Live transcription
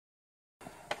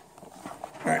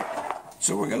Alright,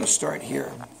 so we're going to start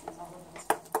here.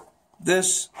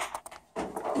 This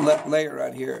layer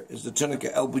right here is the tunica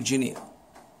albuginea.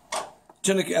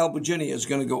 Tunica albuginea is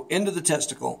going to go into the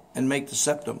testicle and make the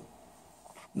septum.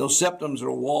 Those septums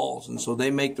are walls, and so they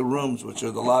make the rooms, which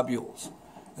are the lobules.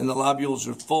 And the lobules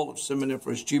are full of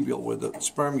seminiferous tubule where the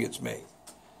sperm gets made.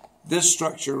 This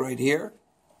structure right here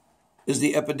is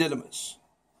the epididymis.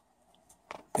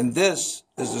 And this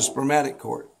is the spermatic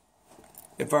cord.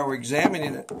 If I were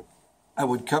examining it, I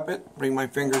would cup it, bring my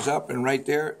fingers up, and right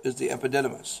there is the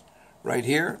epididymis. Right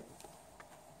here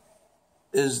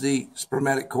is the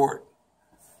spermatic cord.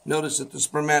 Notice that the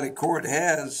spermatic cord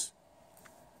has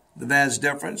the vas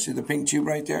deferens. See the pink tube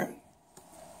right there?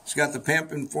 It's got the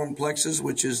pampiform plexus,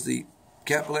 which is the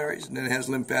capillaries, and then it has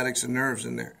lymphatics and nerves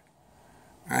in there.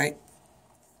 All right?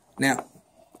 Now,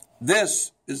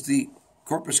 this is the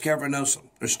corpus cavernosum.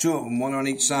 There's two of them, one on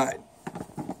each side.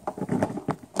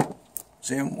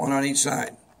 See them? One on each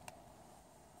side.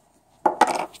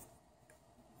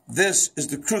 This is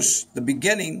the crus, the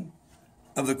beginning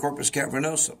of the corpus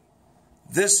cavernosum.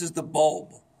 This is the bulb.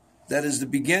 That is the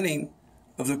beginning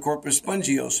of the corpus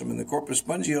spongiosum, and the corpus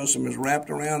spongiosum is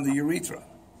wrapped around the urethra.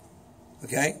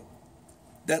 Okay?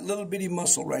 That little bitty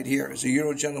muscle right here is a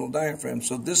urogenital diaphragm,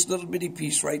 so this little bitty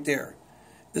piece right there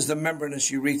is the membranous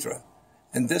urethra,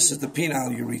 and this is the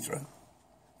penile urethra,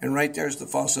 and right there is the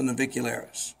fossa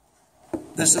navicularis.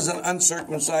 This is an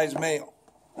uncircumcised male,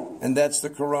 and that's the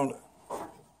corona.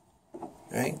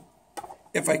 Okay?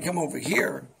 If I come over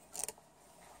here,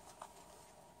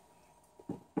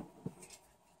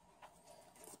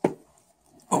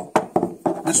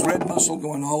 this red muscle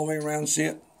going all the way around, see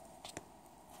it?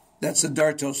 That's the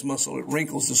dartos muscle. It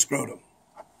wrinkles the scrotum.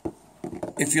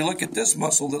 If you look at this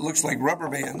muscle that looks like rubber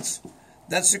bands,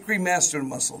 that's the cremaster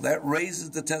muscle. That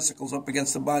raises the testicles up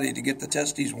against the body to get the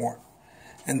testes warm.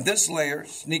 And this layer,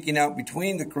 sneaking out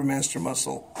between the cremaster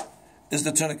muscle, is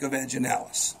the tunica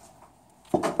vaginalis.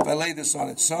 If I lay this on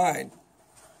its side,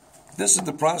 this is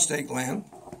the prostate gland.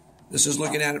 This is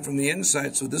looking at it from the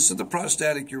inside, so this is the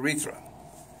prostatic urethra.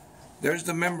 There's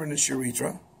the membranous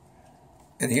urethra,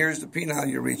 and here's the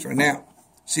penile urethra. Now,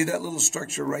 see that little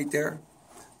structure right there?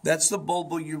 That's the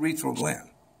bulbourethral gland.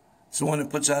 It's the one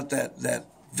that puts out that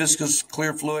viscous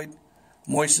clear fluid,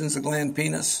 moistens the gland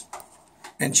penis,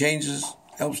 and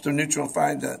helps to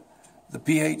neutrify the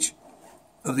pH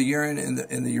of the urine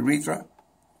in the urethra.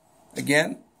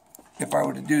 Again, if I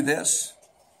were to do this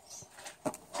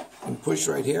and push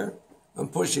right here, I'm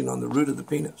pushing on the root of the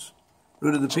penis.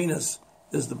 Root of the penis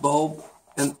is the bulb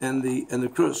and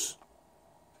the crus.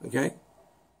 Okay?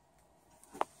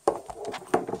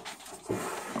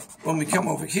 When we come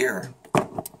over here,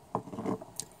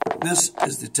 this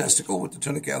is the testicle with the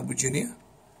tunica albuginea.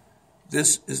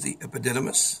 This is the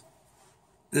epididymis.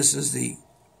 This is the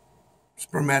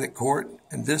spermatic cord,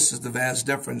 and this is the vas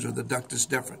deferens or the ductus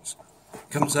deferens.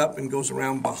 Comes up and goes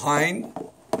around behind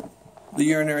the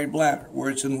urinary bladder. Where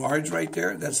it's enlarged right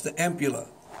there, that's the ampulla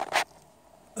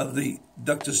of the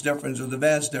ductus deferens or the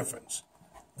vas deferens.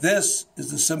 This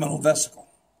is the seminal vesicle.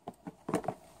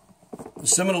 The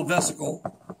seminal vesicle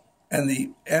and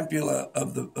the ampulla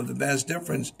of the vas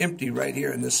deferens empty right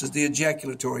here, and this is the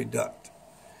ejaculatory duct.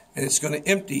 And it's going to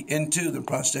empty into the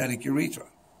prostatic urethra.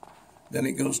 Then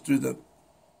it goes through the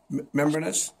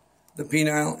membranous, the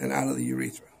penile, and out of the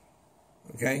urethra.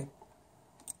 Okay?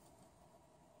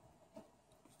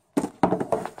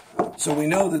 So we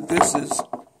know that this is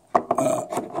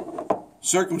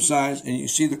circumcised, and you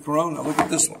see the corona. Look at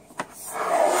this one.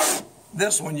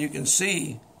 This one, you can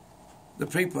see the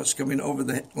prepus coming over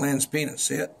the glans penis.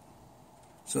 See it?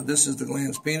 So this is the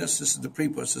glans penis. This is the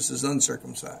prepus. This is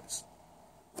uncircumcised.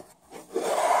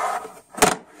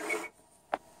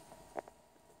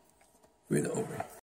 Read it over.